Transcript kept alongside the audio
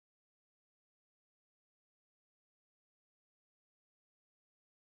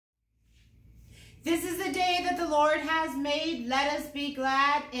This is the day that the Lord has made. Let us be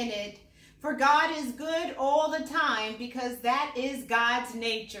glad in it. For God is good all the time, because that is God's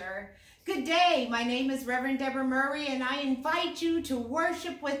nature. Good day. My name is Reverend Deborah Murray, and I invite you to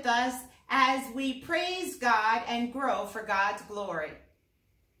worship with us as we praise God and grow for God's glory.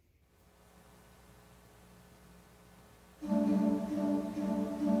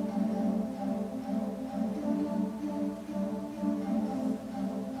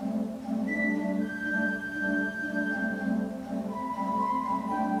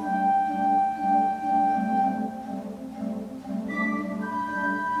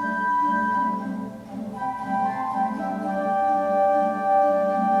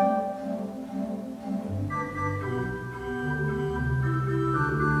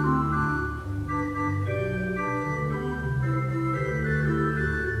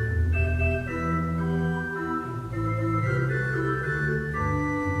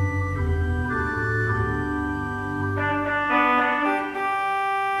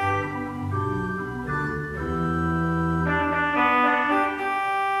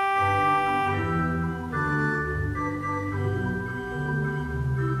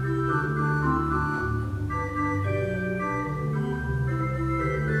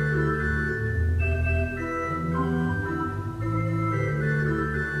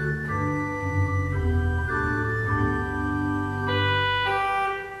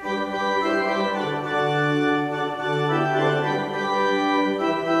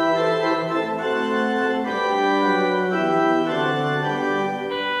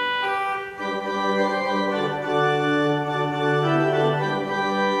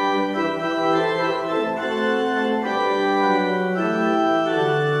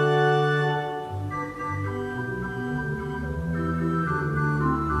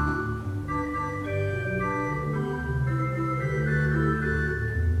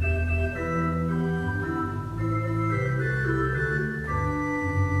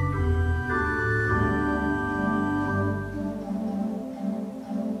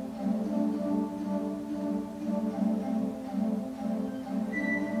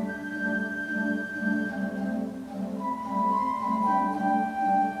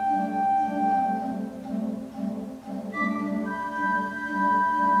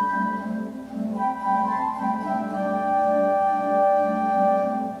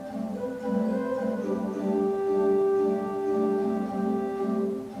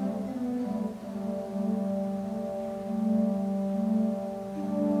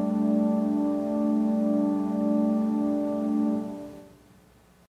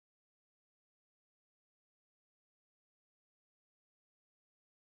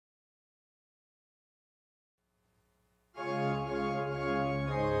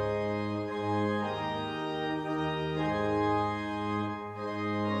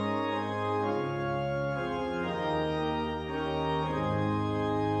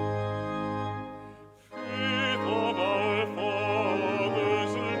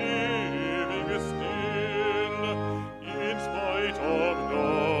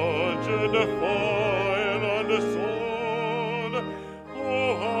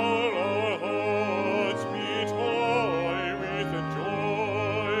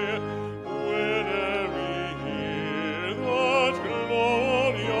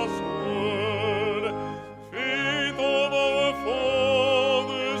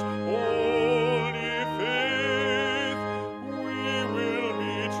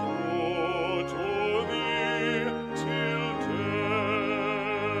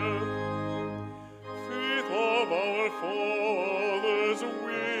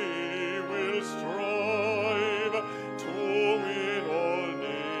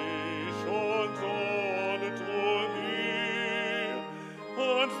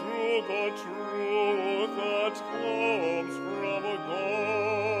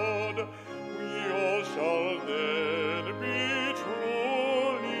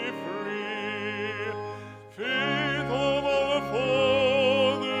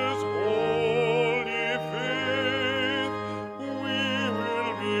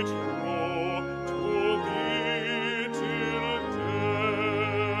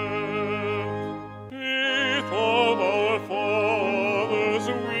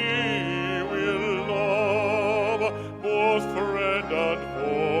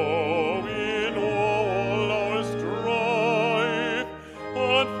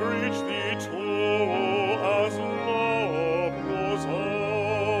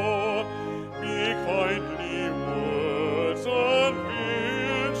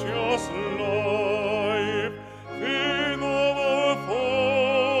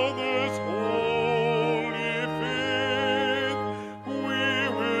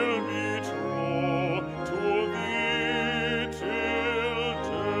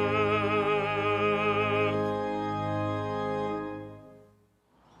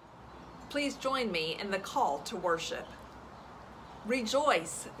 please join me in the call to worship.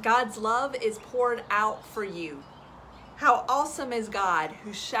 Rejoice, God's love is poured out for you. How awesome is God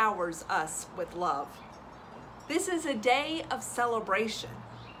who showers us with love. This is a day of celebration.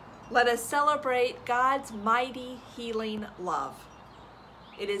 Let us celebrate God's mighty healing love.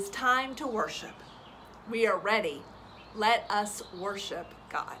 It is time to worship. We are ready. Let us worship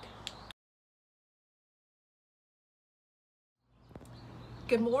God.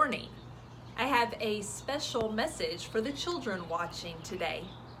 Good morning. I have a special message for the children watching today.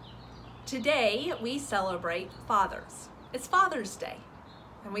 Today we celebrate fathers. It's Father's Day,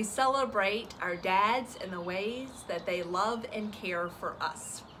 and we celebrate our dads in the ways that they love and care for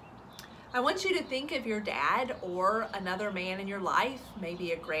us. I want you to think of your dad or another man in your life,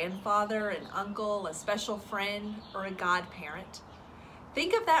 maybe a grandfather, an uncle, a special friend, or a godparent.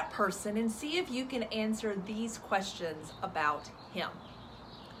 Think of that person and see if you can answer these questions about him.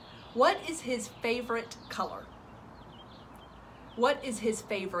 What is his favorite color? What is his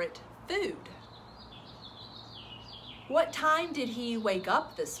favorite food? What time did he wake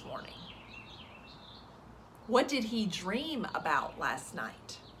up this morning? What did he dream about last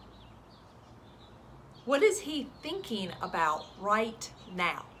night? What is he thinking about right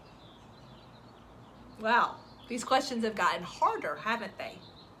now? Wow, these questions have gotten harder, haven't they?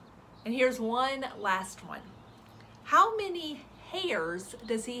 And here's one last one. How many hairs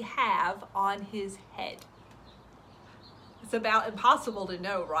does he have on his head? It's about impossible to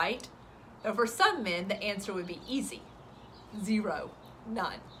know, right? Now, for some men, the answer would be easy. 0,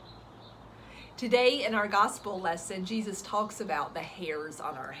 none. Today in our gospel lesson, Jesus talks about the hairs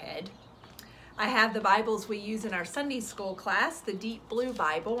on our head. I have the Bibles we use in our Sunday school class, the Deep Blue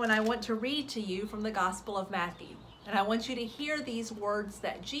Bible, and I want to read to you from the Gospel of Matthew. And I want you to hear these words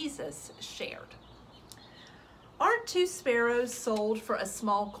that Jesus shared. Aren't 2 sparrows sold for a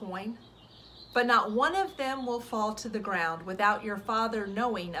small coin? But not one of them will fall to the ground without your Father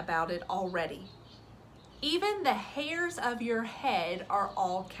knowing about it already. Even the hairs of your head are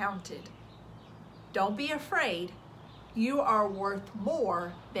all counted. Don't be afraid. You are worth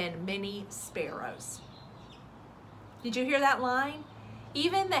more than many sparrows. Did you hear that line?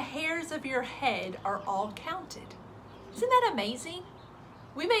 Even the hairs of your head are all counted. Isn't that amazing?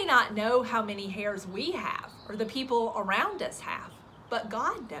 We may not know how many hairs we have or the people around us have, but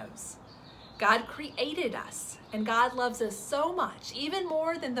God knows. God created us, and God loves us so much, even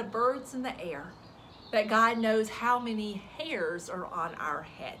more than the birds in the air, that God knows how many hairs are on our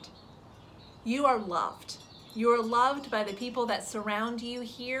head. You are loved. You are loved by the people that surround you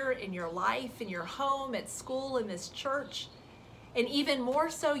here in your life, in your home, at school, in this church. And even more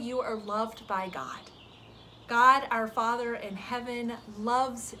so, you are loved by God. God, our Father in heaven,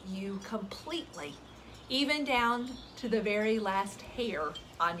 loves you completely, even down to the very last hair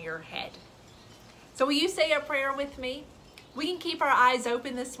on your head. So will you say a prayer with me? We can keep our eyes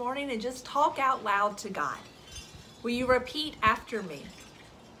open this morning and just talk out loud to God. Will you repeat after me?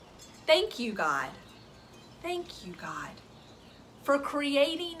 Thank you, God. Thank you, God, for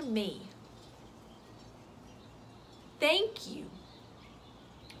creating me. Thank you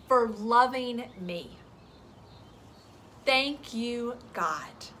for loving me. Thank you, God.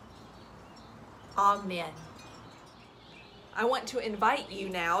 Amen. I want to invite you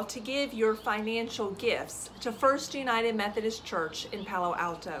now to give your financial gifts to First United Methodist Church in Palo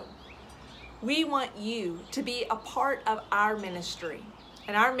Alto. We want you to be a part of our ministry.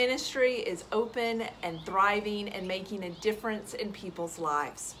 And our ministry is open and thriving and making a difference in people's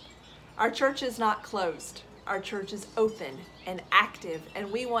lives. Our church is not closed. Our church is open and active,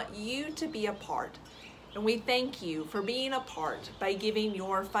 and we want you to be a part. And we thank you for being a part by giving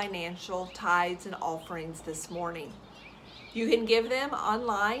your financial tithes and offerings this morning. You can give them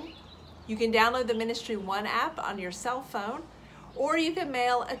online. You can download the Ministry One app on your cell phone, or you can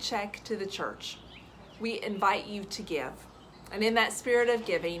mail a check to the church. We invite you to give. And in that spirit of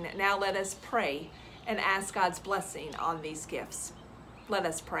giving, now let us pray and ask God's blessing on these gifts. Let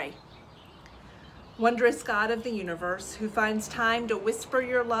us pray. Wondrous God of the universe, who finds time to whisper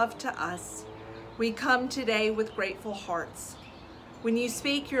your love to us, we come today with grateful hearts. When you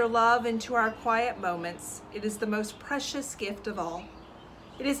speak your love into our quiet moments, it is the most precious gift of all.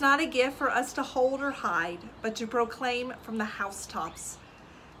 It is not a gift for us to hold or hide, but to proclaim from the housetops.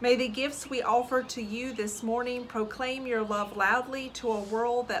 May the gifts we offer to you this morning proclaim your love loudly to a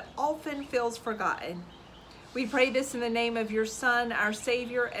world that often feels forgotten. We pray this in the name of your Son, our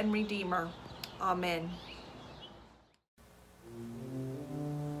Savior and Redeemer. Amen.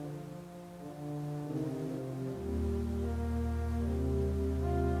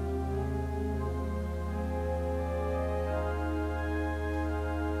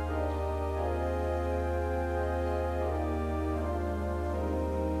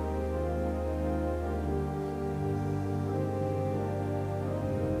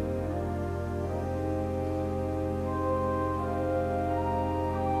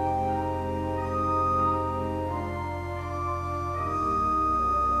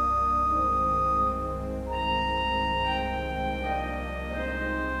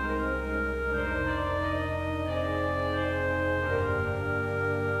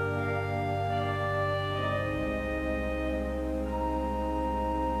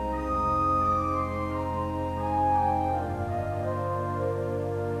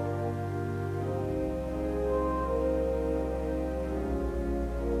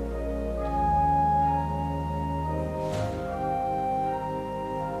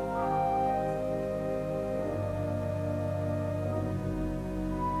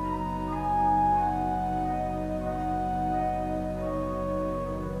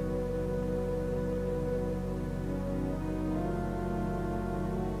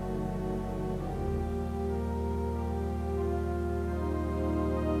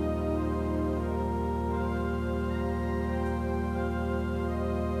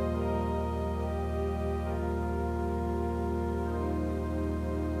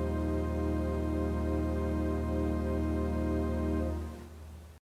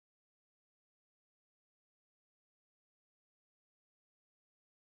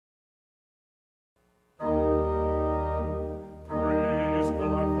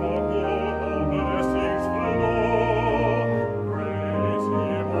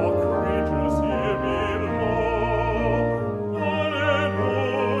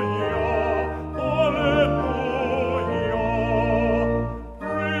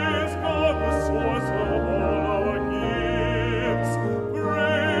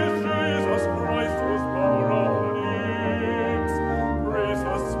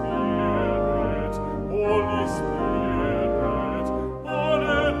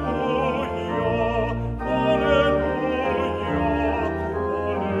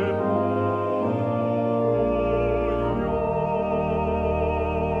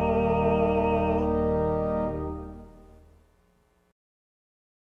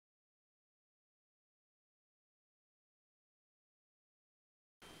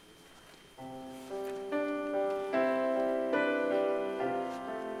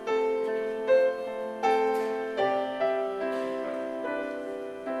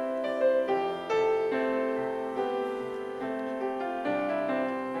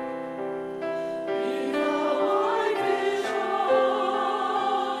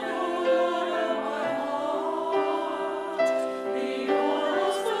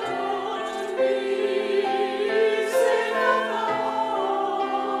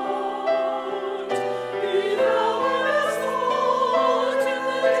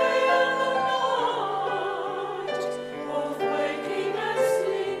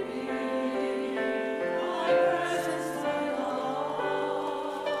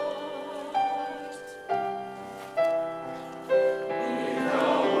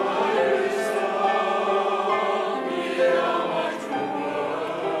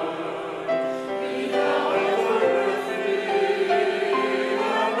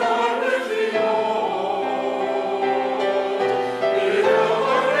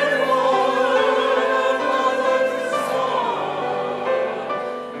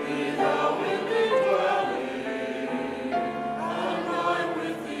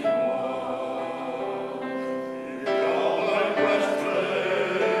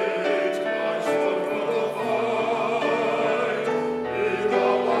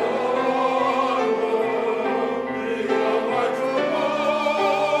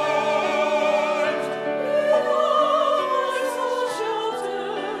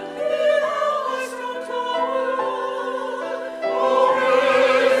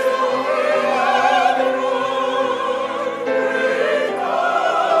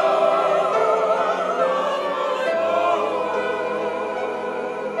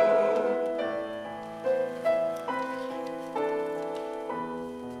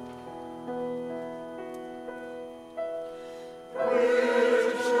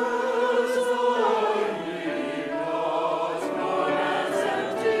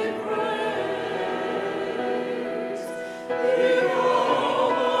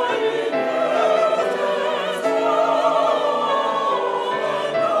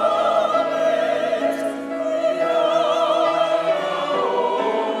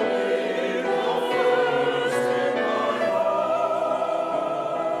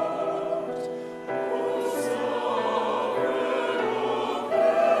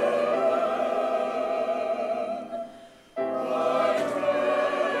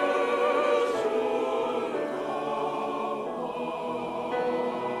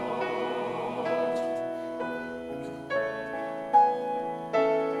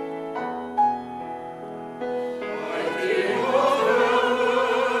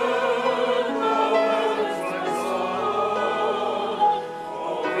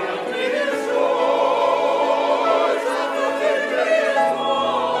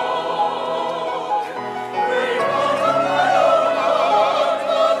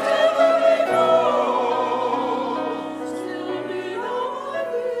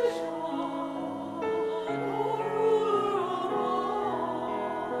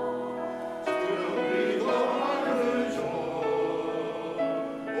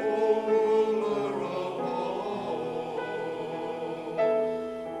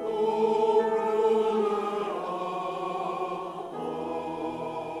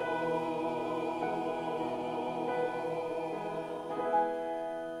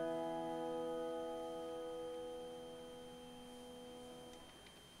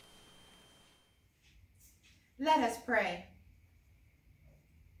 Let us pray.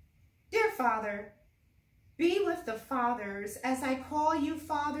 Dear Father, be with the fathers. As I call you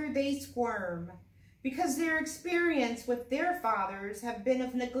Father, they squirm, because their experience with their fathers have been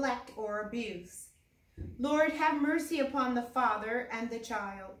of neglect or abuse. Lord, have mercy upon the father and the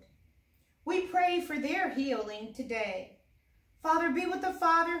child. We pray for their healing today. Father, be with the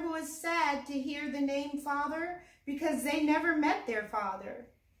father who is sad to hear the name Father because they never met their father.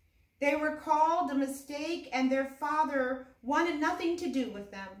 They were called a mistake and their father wanted nothing to do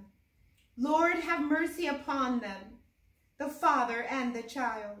with them. Lord, have mercy upon them, the father and the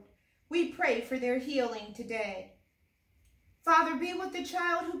child. We pray for their healing today. Father, be with the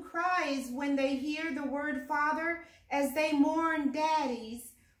child who cries when they hear the word Father as they mourn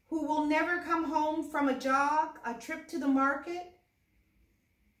daddies who will never come home from a jog, a trip to the market,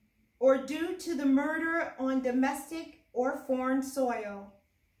 or due to the murder on domestic or foreign soil.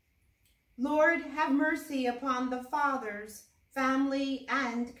 Lord, have mercy upon the fathers, family,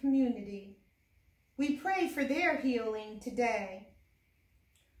 and community. We pray for their healing today.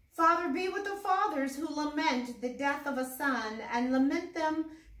 Father, be with the fathers who lament the death of a son and lament them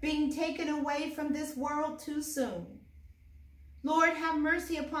being taken away from this world too soon. Lord, have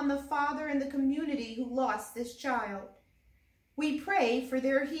mercy upon the father in the community who lost this child. We pray for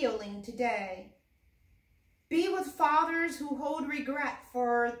their healing today. Be with fathers who hold regret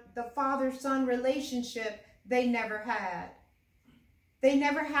for the father-son relationship they never had. They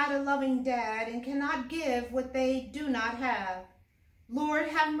never had a loving dad and cannot give what they do not have. Lord,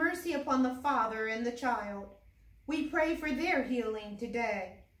 have mercy upon the father and the child. We pray for their healing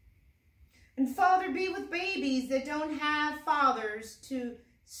today. And Father, be with babies that don't have fathers to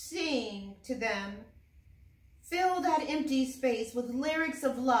sing to them. Fill that empty space with lyrics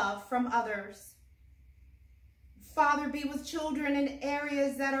of love from others. Father, be with children in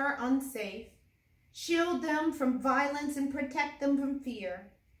areas that are unsafe. Shield them from violence and protect them from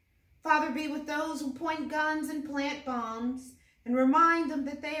fear. Father, be with those who point guns and plant bombs, and remind them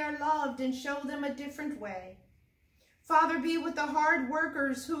that they are loved and show them a different way. Father, be with the hard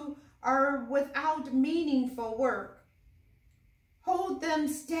workers who are without meaningful work. Hold them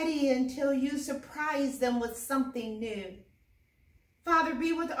steady until you surprise them with something new. Father,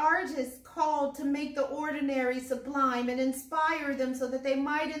 be with artists called to make the ordinary sublime and inspire them so that they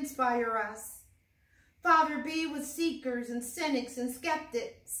might inspire us. Father, be with seekers and cynics and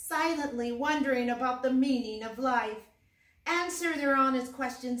skeptics, silently wondering about the meaning of life. Answer their honest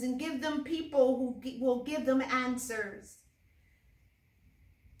questions and give them people who will give them answers.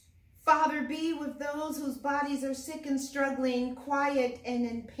 Father, be with those whose bodies are sick and struggling, quiet and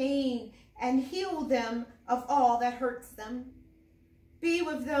in pain, and heal them of all that hurts them. Be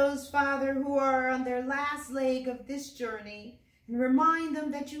with those, Father, who are on their last leg of this journey, and remind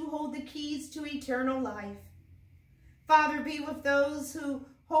them that you hold the keys to eternal life. Father, be with those who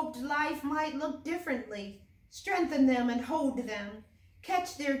hoped life might look differently. Strengthen them and hold them.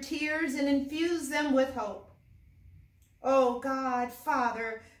 Catch their tears and infuse them with hope. Oh God,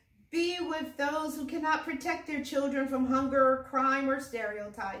 Father, be with those who cannot protect their children from hunger, crime, or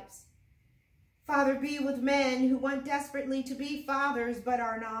stereotypes. Father, be with men who want desperately to be fathers but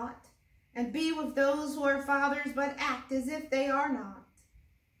are not. And be with those who are fathers but act as if they are not.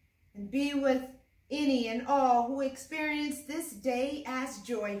 And be with any and all who experience this day as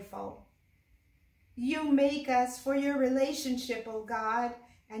joyful. You make us for your relationship, O God,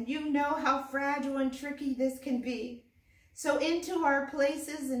 and you know how fragile and tricky this can be. So into our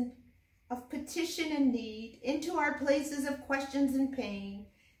places of petition and need, into our places of questions and pain,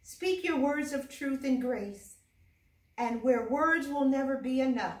 speak your words of truth and grace. And where words will never be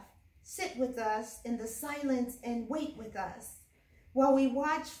enough, sit with us in the silence and wait with us while we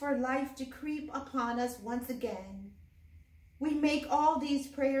watch for life to creep upon us once again. We make all these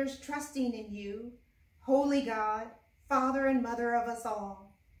prayers trusting in you, Holy God, Father and Mother of us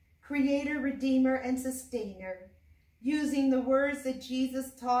all, Creator, Redeemer, and Sustainer, using the words that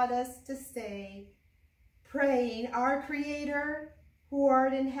Jesus taught us to say, praying, Our Creator, who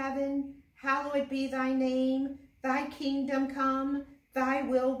art in heaven, hallowed be thy name, thy kingdom come, thy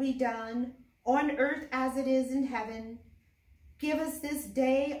will be done, on earth as it is in heaven. Give us this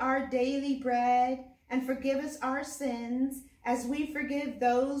day our daily bread, and forgive us our sins, as we forgive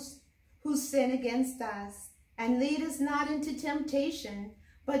those who sin against us. And lead us not into temptation,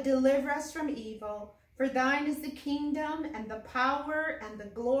 but deliver us from evil. For thine is the kingdom, and the power, and the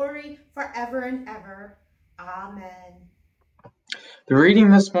glory, forever and ever. Amen. The reading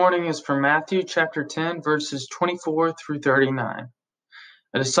this morning is from Matthew chapter 10, verses 24 through 39.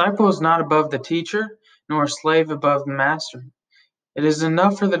 A disciple is not above the teacher, nor a slave above the master. It is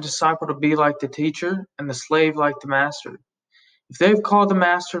enough for the disciple to be like the teacher and the slave like the master. If they have called the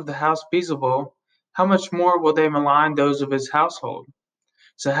master of the house Beelzebul, how much more will they malign those of his household?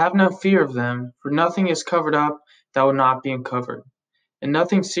 So have no fear of them, for nothing is covered up that will not be uncovered, and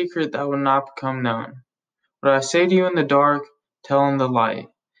nothing secret that will not become known. What I say to you in the dark, tell in the light,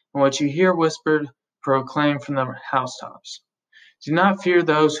 and what you hear whispered, proclaim from the housetops. Do not fear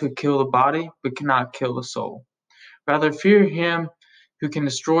those who kill the body, but cannot kill the soul. Rather fear him who can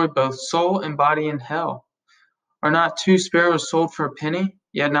destroy both soul and body in hell. Are not 2 sparrows sold for a penny?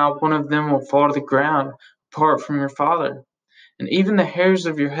 Yet not one of them will fall to the ground apart from your Father. And even the hairs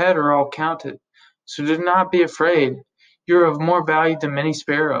of your head are all counted. So do not be afraid. You are of more value than many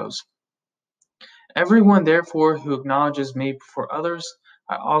sparrows. Everyone therefore who acknowledges me before others,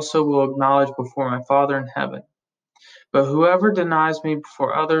 I also will acknowledge before my Father in heaven. But whoever denies me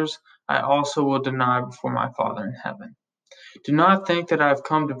before others, I also will deny before my Father in heaven. Do not think that I have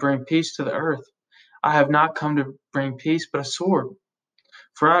come to bring peace to the earth. I have not come to bring peace, but a sword.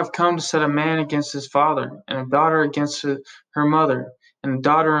 For I have come to set a man against his father, and a daughter against her mother, and a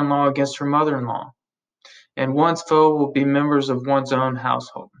daughter-in-law against her mother-in-law. And one's foe will be members of one's own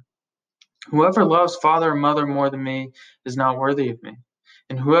household. Whoever loves father or mother more than me is not worthy of me.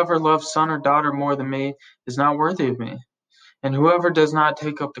 And whoever loves son or daughter more than me is not worthy of me. And whoever does not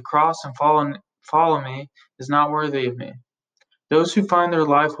take up the cross and follow me is not worthy of me. Those who find their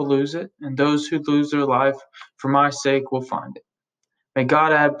life will lose it, and those who lose their life for my sake will find it. May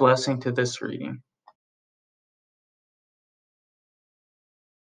God add blessing to this reading.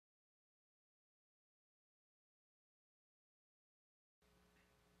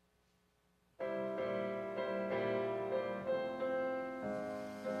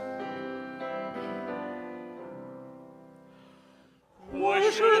 Why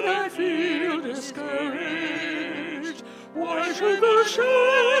should I feel discouraged? Why should the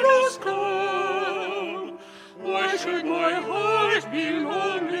shadows come? Why should my heart be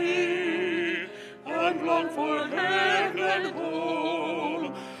lonely and long for heaven and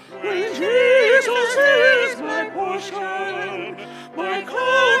home? When Jesus is my portion, my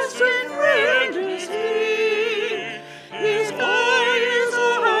constant friend is He. His eye is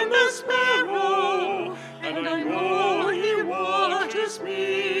on the sparrow, and I know He watches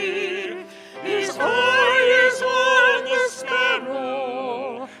me. His eye is on the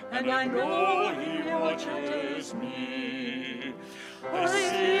sparrow, and I know He watches me. I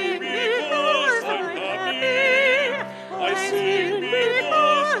sing because I'm happy. I sing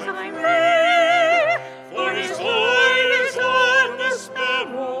because I'm free. For His eye is on the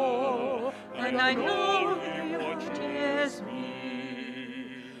sparrow, and I know He watches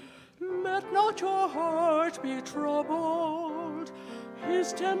me. Let not your heart be troubled.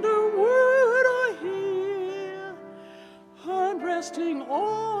 His tender word I hear, and resting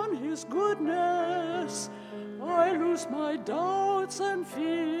on His goodness, I lose my doubts and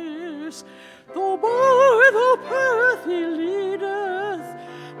fears. Though by the path He leadeth,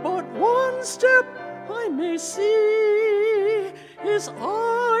 but one step I may see. His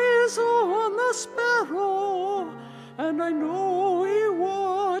eye is on the sparrow, and I know He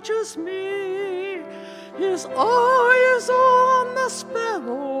watches me. His eye is on the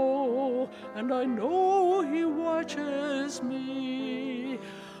sparrow, and I know He watches me.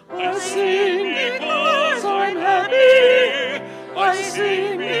 I sing because I'm happy. I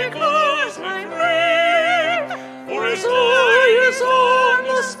sing because I'm free. For His eye is on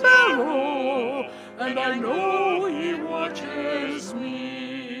the sparrow, and I know He watches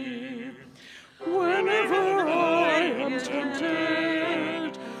me. Whenever I am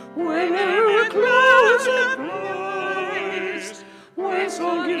tempted, whenever clouds arise, when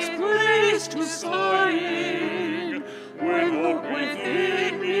song gives place to sighing, when hope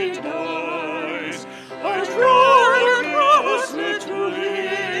within me dies, I draw the crosslet to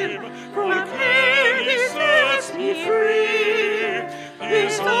Him, from care He sets me free.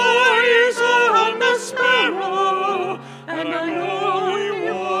 His eye is on the sparrow, and I know He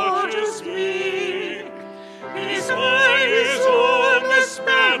watches me. His eye is on the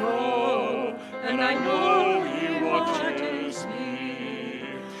sparrow, and I know He watches me.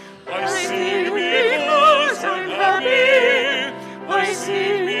 I sing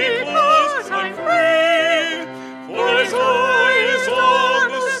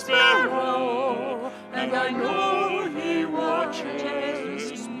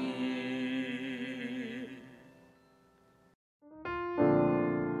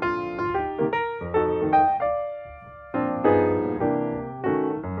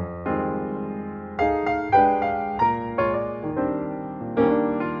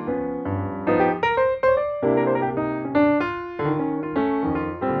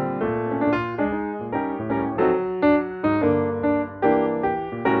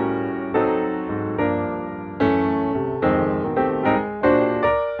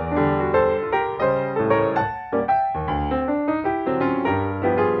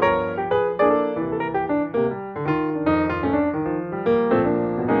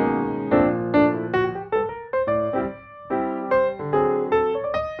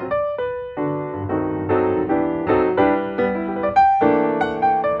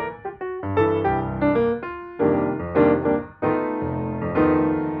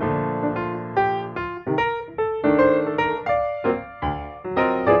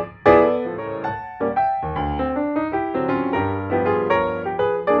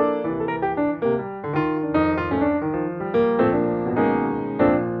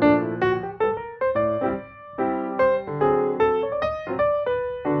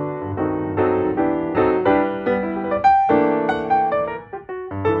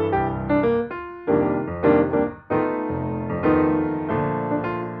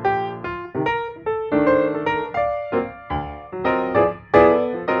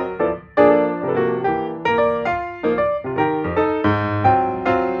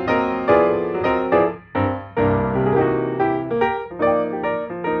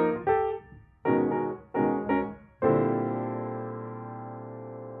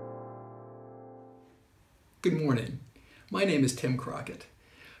Good morning. My name is Tim Crockett.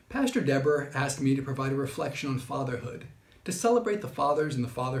 Pastor Deborah asked me to provide a reflection on fatherhood, to celebrate the fathers and the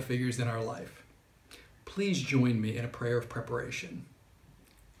father figures in our life. Please join me in a prayer of preparation.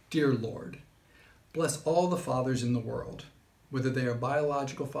 Dear Lord, bless all the fathers in the world, whether they are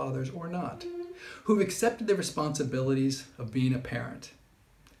biological fathers or not, who have accepted the responsibilities of being a parent.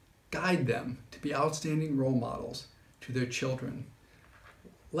 Guide them to be outstanding role models to their children.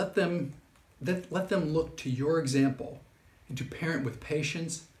 Let them look to your example and to parent with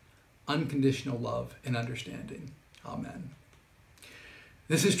patience, unconditional love, and understanding. Amen.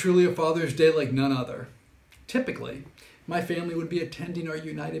 This is truly a Father's Day like none other. Typically, my family would be attending our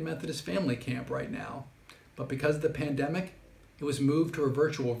United Methodist Family Camp right now, but because of the pandemic, it was moved to a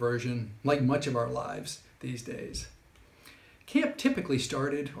virtual version like much of our lives these days. Camp typically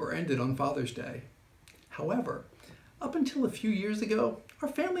started or ended on Father's Day. However, up until a few years ago, our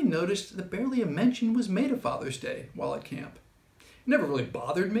family noticed that barely a mention was made of Father's Day while at camp. It never really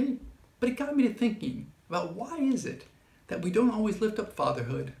bothered me, but it got me to thinking about why is it that we don't always lift up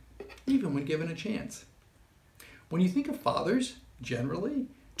fatherhood, even when given a chance. When you think of fathers, generally,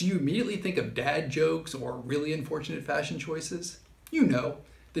 do you immediately think of dad jokes or really unfortunate fashion choices? You know,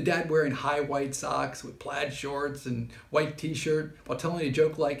 the dad wearing high white socks with plaid shorts and white t-shirt while telling a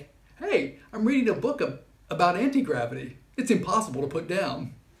joke like, "Hey, I'm reading a book about anti-gravity. It's impossible to put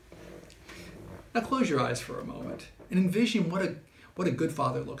down." Now close your eyes for a moment and envision what a good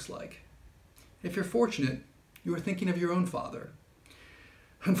father looks like. If you're fortunate, you are thinking of your own father.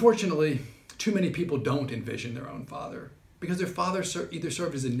 Unfortunately, too many people don't envision their own father because their father either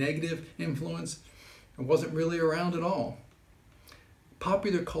served as a negative influence or wasn't really around at all.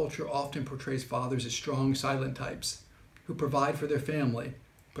 Popular culture often portrays fathers as strong, silent types who provide for their family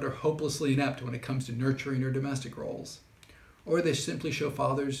but are hopelessly inept when it comes to nurturing or domestic roles. Or they simply show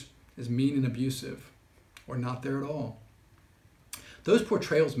fathers as mean and abusive, or not there at all. Those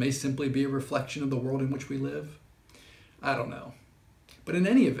portrayals may simply be a reflection of the world in which we live. I don't know. But in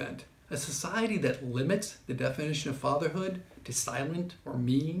any event, a society that limits the definition of fatherhood to silent or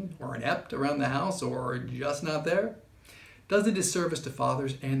mean or inept around the house or just not there does a disservice to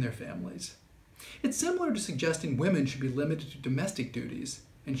fathers and their families. It's similar to suggesting women should be limited to domestic duties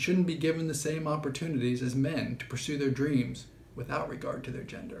and shouldn't be given the same opportunities as men to pursue their dreams without regard to their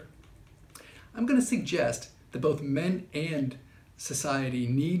gender. I'm going to suggest that both men and society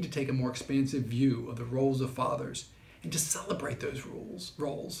need to take a more expansive view of the roles of fathers and to celebrate those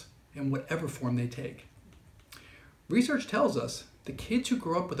roles in whatever form they take. Research tells us that kids who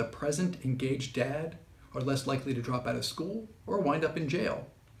grow up with a present, engaged dad are less likely to drop out of school or wind up in jail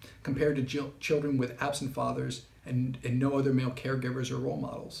compared to children with absent fathers and no other male caregivers or role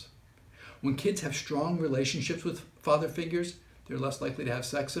models. When kids have strong relationships with father figures, they're less likely to have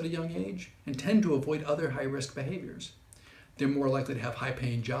sex at a young age and tend to avoid other high-risk behaviors. They're more likely to have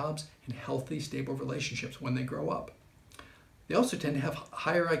high-paying jobs and healthy, stable relationships when they grow up. They also tend to have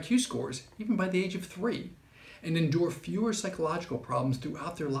higher IQ scores, even by the age of 3, and endure fewer psychological problems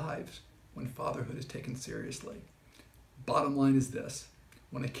throughout their lives when fatherhood is taken seriously. Bottom line is this: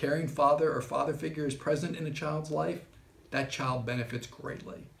 when a caring father or father figure is present in a child's life, that child benefits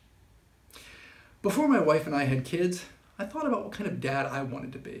greatly. Before my wife and I had kids, I thought about what kind of dad I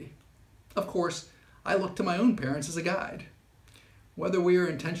wanted to be. Of course, I looked to my own parents as a guide. Whether we are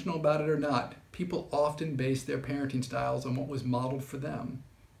intentional about it or not, people often base their parenting styles on what was modeled for them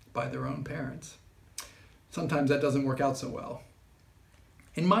by their own parents. Sometimes that doesn't work out so well.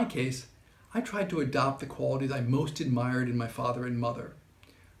 In my case, I tried to adopt the qualities I most admired in my father and mother,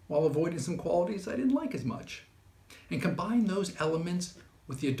 while avoiding some qualities I didn't like as much, and combine those elements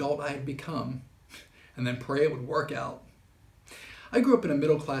with the adult I had become, and then pray it would work out. I grew up in a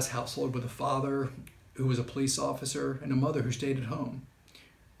middle-class household with a father who was a police officer and a mother who stayed at home,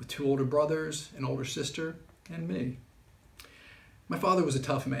 with 2 older brothers, an older sister, and me. My father was a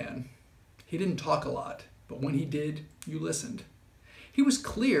tough man. He didn't talk a lot, but when he did, you listened. He was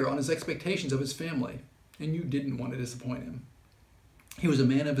clear on his expectations of his family, and you didn't want to disappoint him. He was a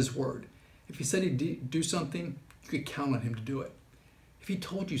man of his word. If he said he'd do something, you could count on him to do it. If he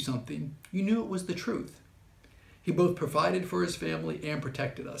told you something, you knew it was the truth. He both provided for his family and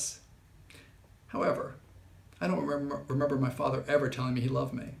protected us. However, I don't remember my father ever telling me he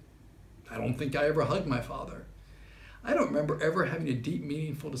loved me. I don't think I ever hugged my father. I don't remember ever having a deep,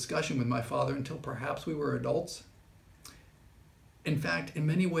 meaningful discussion with my father until perhaps we were adults. In fact, in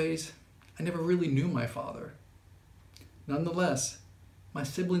many ways, I never really knew my father. Nonetheless, my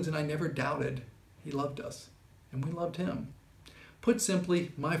siblings and I never doubted he loved us, and we loved him. Put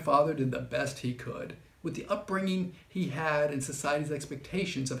simply, my father did the best he could with the upbringing he had and society's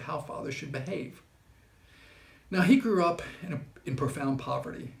expectations of how fathers should behave. Now, he grew up in profound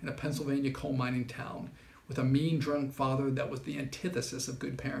poverty in a Pennsylvania coal mining town with a mean, drunk father that was the antithesis of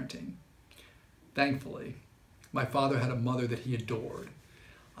good parenting. Thankfully, my father had a mother that he adored.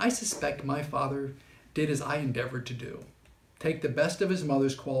 I suspect my father did as I endeavored to do. Take the best of his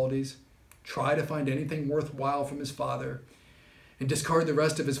mother's qualities, try to find anything worthwhile from his father, and discard the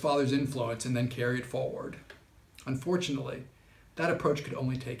rest of his father's influence and then carry it forward. Unfortunately, that approach could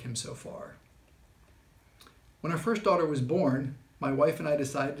only take him so far. When our first daughter was born, my wife and I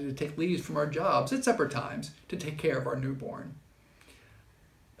decided to take leaves from our jobs at separate times to take care of our newborn,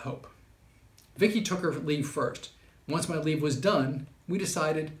 Hope. Vicky took her leave first. Once my leave was done, we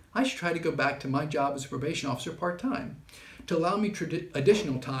decided I should try to go back to my job as a probation officer part-time to allow me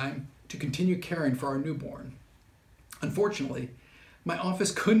additional time to continue caring for our newborn. Unfortunately, my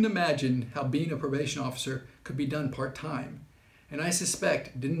office couldn't imagine how being a probation officer could be done part-time, and I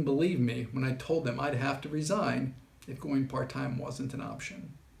suspect didn't believe me when I told them I'd have to resign if going part-time wasn't an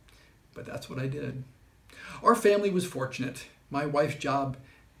option. But that's what I did. Our family was fortunate. My wife's job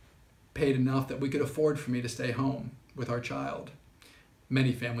paid enough that we could afford for me to stay home with our child.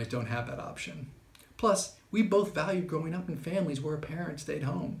 Many families don't have that option. Plus, we both valued growing up in families where a parent stayed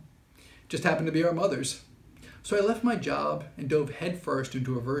home. Just happened to be our mothers. So I left my job and dove headfirst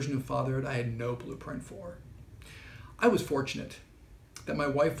into a version of fatherhood I had no blueprint for. I was fortunate that my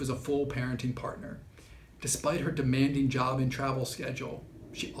wife was a full parenting partner. Despite her demanding job and travel schedule,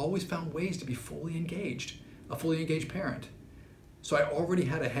 she always found ways to be fully engaged, a fully engaged parent. So I already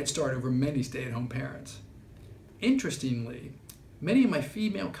had a head start over many stay-at-home parents. Interestingly, many of my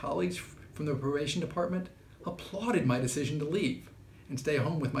female colleagues from the probation department applauded my decision to leave and stay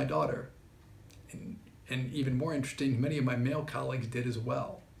home with my daughter. And even more interesting, many of my male colleagues did as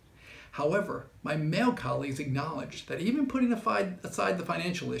well. However, my male colleagues acknowledged that even putting aside the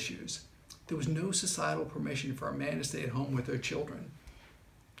financial issues, there was no societal permission for a man to stay at home with their children.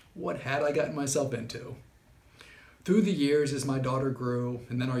 What had I gotten myself into? Through the years, as my daughter grew,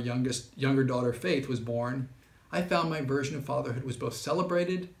 and then our younger daughter, Faith, was born, I found my version of fatherhood was both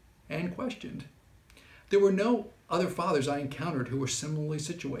celebrated and questioned. There were no other fathers I encountered who were similarly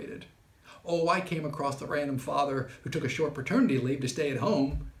situated. Oh, I came across the random father who took a short paternity leave to stay at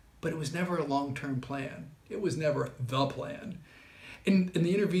home, but it was never a long-term plan. It was never the plan. In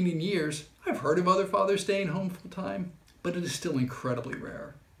the intervening years, I've heard of other fathers staying home full-time, but it is still incredibly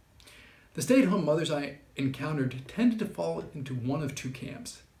rare. The stay-at-home mothers I encountered tended to fall into one of two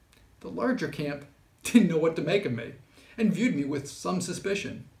camps. The larger camp didn't know what to make of me and viewed me with some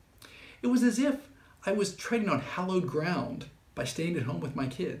suspicion. It was as if I was treading on hallowed ground by staying at home with my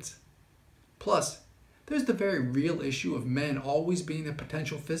kids. Plus, there's the very real issue of men always being a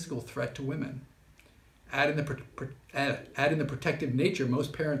potential physical threat to women. Add in the protective nature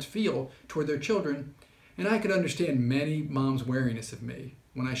most parents feel toward their children, and I could understand many moms' wariness of me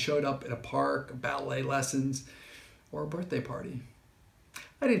when I showed up at a park, ballet lessons, or a birthday party.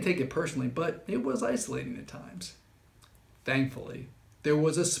 I didn't take it personally, but it was isolating at times. Thankfully, there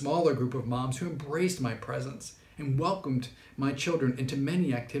was a smaller group of moms who embraced my presence and welcomed my children into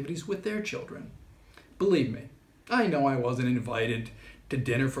many activities with their children. Believe me, I know I wasn't invited to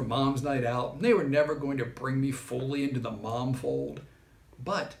dinner for Mom's Night Out, and they were never going to bring me fully into the mom fold,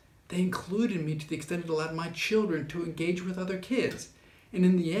 but they included me to the extent it allowed my children to engage with other kids. And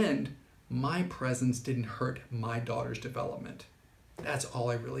in the end, my presence didn't hurt my daughter's development. That's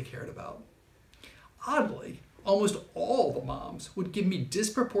all I really cared about. Oddly, almost all the moms would give me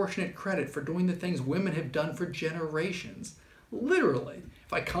disproportionate credit for doing the things women have done for generations. Literally,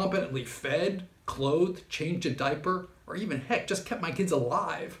 if I competently fed, clothed, changed a diaper, or even heck, just kept my kids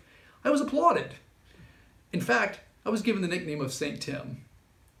alive, I was applauded. In fact, I was given the nickname of St. Tim.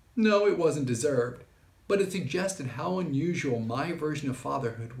 No, it wasn't deserved, but it suggested how unusual my version of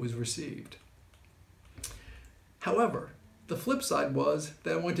fatherhood was received. However, the flip side was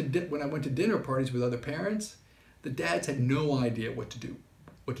that when I went to dinner parties with other parents, the dads had no idea what to do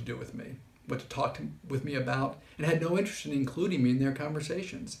with me, what to talk with me about, and had no interest in including me in their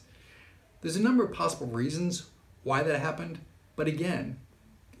conversations. There's a number of possible reasons why that happened, but again,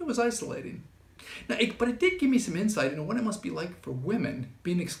 it was isolating. But it did give me some insight into what it must be like for women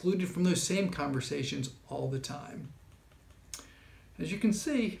being excluded from those same conversations all the time. As you can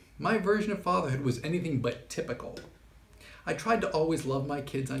see, my version of fatherhood was anything but typical. I tried to always love my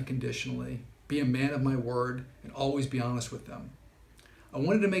kids unconditionally, be a man of my word, and always be honest with them. I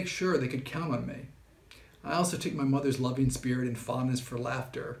wanted to make sure they could count on me. I also took my mother's loving spirit and fondness for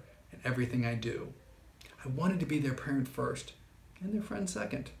laughter in everything I do. I wanted to be their parent first, and their friend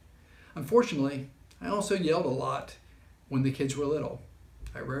second. Unfortunately, I also yelled a lot when the kids were little.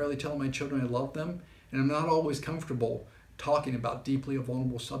 I rarely tell my children I love them, and I'm not always comfortable talking about deeply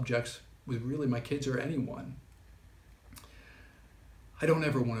vulnerable subjects with really my kids or anyone. I don't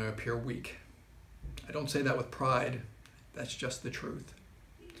ever want to appear weak. I don't say that with pride. That's just the truth.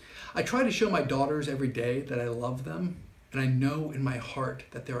 I try to show my daughters every day that I love them, and I know in my heart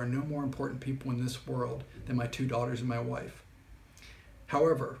that there are no more important people in this world than my 2 daughters and my wife.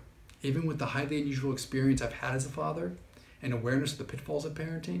 However, even with the highly unusual experience I've had as a father and awareness of the pitfalls of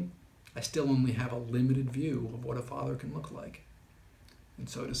parenting, I still only have a limited view of what a father can look like. And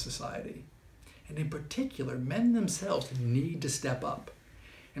so does society. And in particular, men themselves need to step up.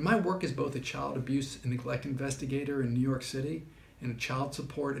 In my work as both a child abuse and neglect investigator in New York City and a child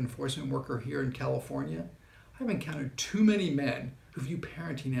support enforcement worker here in California, I've encountered too many men who view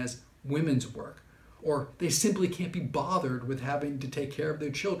parenting as women's work, or they simply can't be bothered with having to take care of their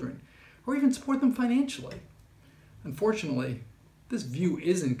children, or even support them financially. Unfortunately, this view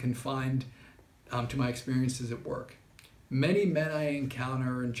isn't confined to my experiences at work. Many men I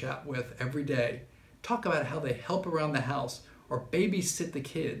encounter and chat with every day talk about how they help around the house or babysit the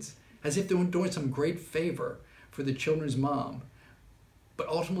kids as if they're doing some great favor for the children's mom, but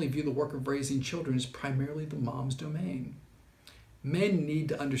ultimately view the work of raising children as primarily the mom's domain. Men need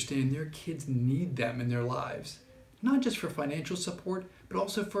to understand their kids need them in their lives, not just for financial support, but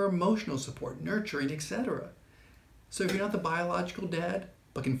also for emotional support, nurturing, etc. So if you're not the biological dad,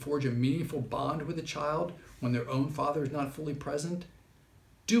 but can forge a meaningful bond with a child when their own father is not fully present,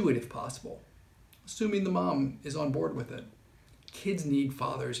 do it if possible, assuming the mom is on board with it. Kids need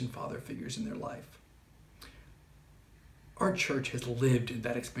fathers and father figures in their life. Our church has lived in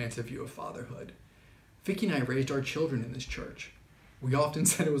that expansive view of fatherhood. Vicki and I raised our children in this church. We often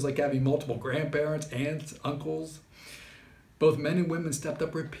said it was like having multiple grandparents, aunts, uncles. Both men and women stepped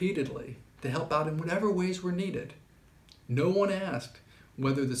up repeatedly to help out in whatever ways were needed. No one asked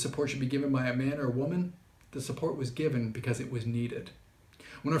whether the support should be given by a man or a woman. The support was given because it was needed.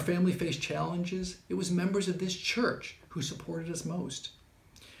 When our family faced challenges, it was members of this church who supported us most.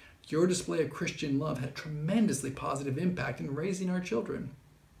 Your display of Christian love had a tremendously positive impact in raising our children.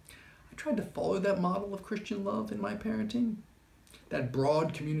 I tried to follow that model of Christian love in my parenting. That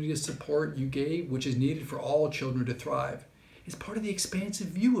broad community of support you gave, which is needed for all children to thrive, is part of the expansive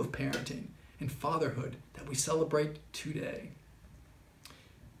view of parenting and fatherhood that we celebrate today.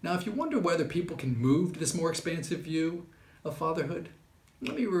 Now, if you wonder whether people can move to this more expansive view of fatherhood,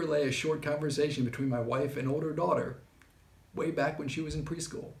 let me relay a short conversation between my wife and older daughter, way back when she was in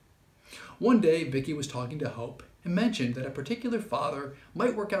preschool. One day, Vicki was talking to Hope and mentioned that a particular father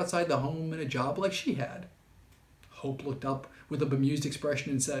might work outside the home in a job like she had. Hope looked up with a bemused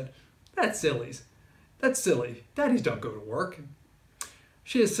expression and said, That's silly. Daddies don't go to work."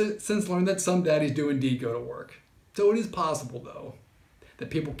 She has since learned that some daddies do indeed go to work. So it is possible, though,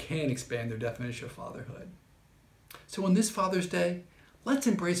 that people can expand their definition of fatherhood. So on this Father's Day, let's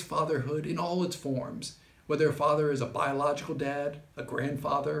embrace fatherhood in all its forms, whether a father is a biological dad, a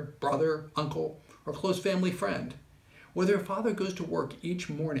grandfather, brother, uncle, or close family friend. Whether a father goes to work each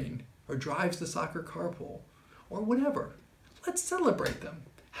morning or drives the soccer carpool, or whatever. Let's celebrate them.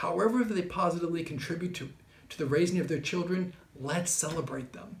 However they positively contribute to the raising of their children, let's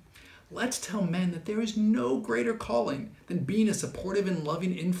celebrate them. Let's tell men that there is no greater calling than being a supportive and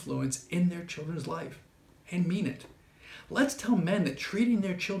loving influence in their children's life, and mean it. Let's tell men that treating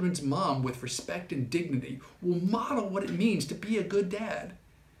their children's mom with respect and dignity will model what it means to be a good dad.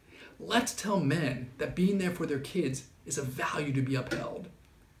 Let's tell men that being there for their kids is a value to be upheld.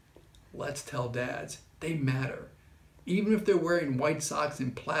 Let's tell dads they matter, even if they're wearing white socks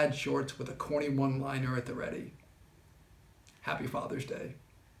and plaid shorts with a corny one-liner at the ready. Happy Father's Day.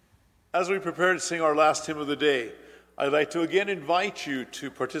 As we prepare to sing our last hymn of the day, I'd like to again invite you to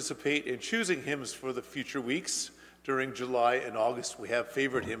participate in choosing hymns for the future weeks. During July and August, we have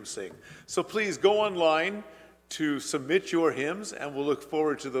favorite hymn sing. So please go online to submit your hymns, and we'll look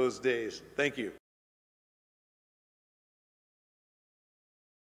forward to those days. Thank you.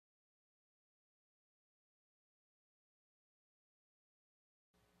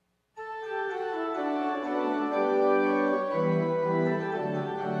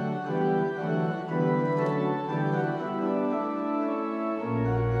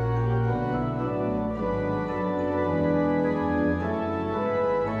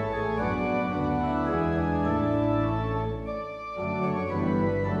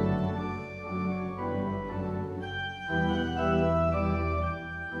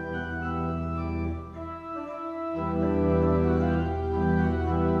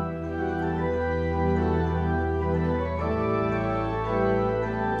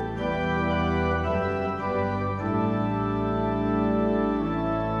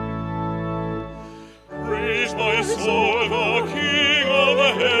 Praise my soul, the King of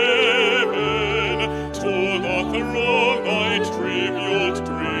heaven. To the throne thy tribute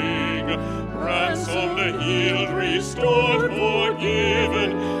bring. Ransomed, healed, restored, forgiven.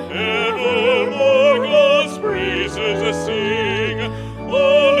 Evermore God's praises sing.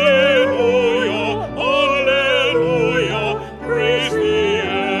 Alleluia, alleluia. Praise the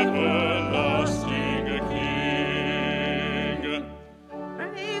everlasting King.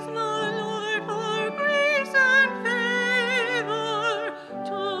 Praise the Lord for grace and favor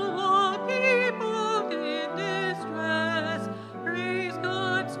to all people in distress. Praise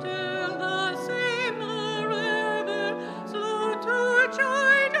God, still the same forever, slow to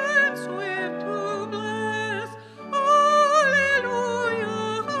chide and swift to bless. Hallelujah,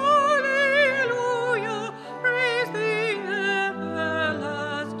 hallelujah, praise the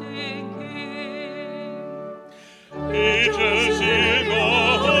everlasting King. Angels in the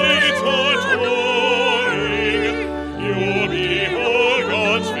heights adoring, you behold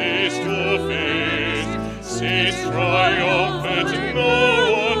God's face to face. Saints triumphant, no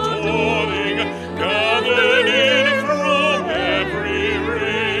one toiling, gathered in from every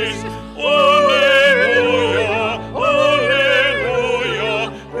race. Alleluia, alleluia,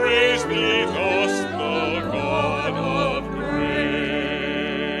 praise be thus the God of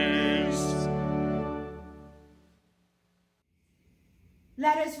grace.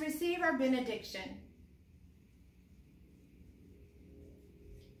 Let us receive our benediction.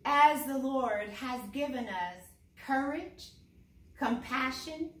 As the Lord has given us courage,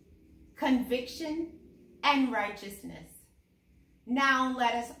 compassion, conviction, and righteousness, now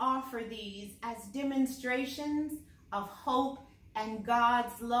let us offer these as demonstrations of hope and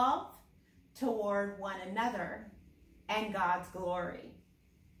God's love toward one another and God's glory.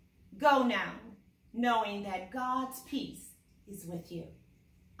 Go now, knowing that God's peace is with you.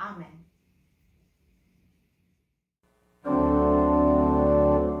 Amen.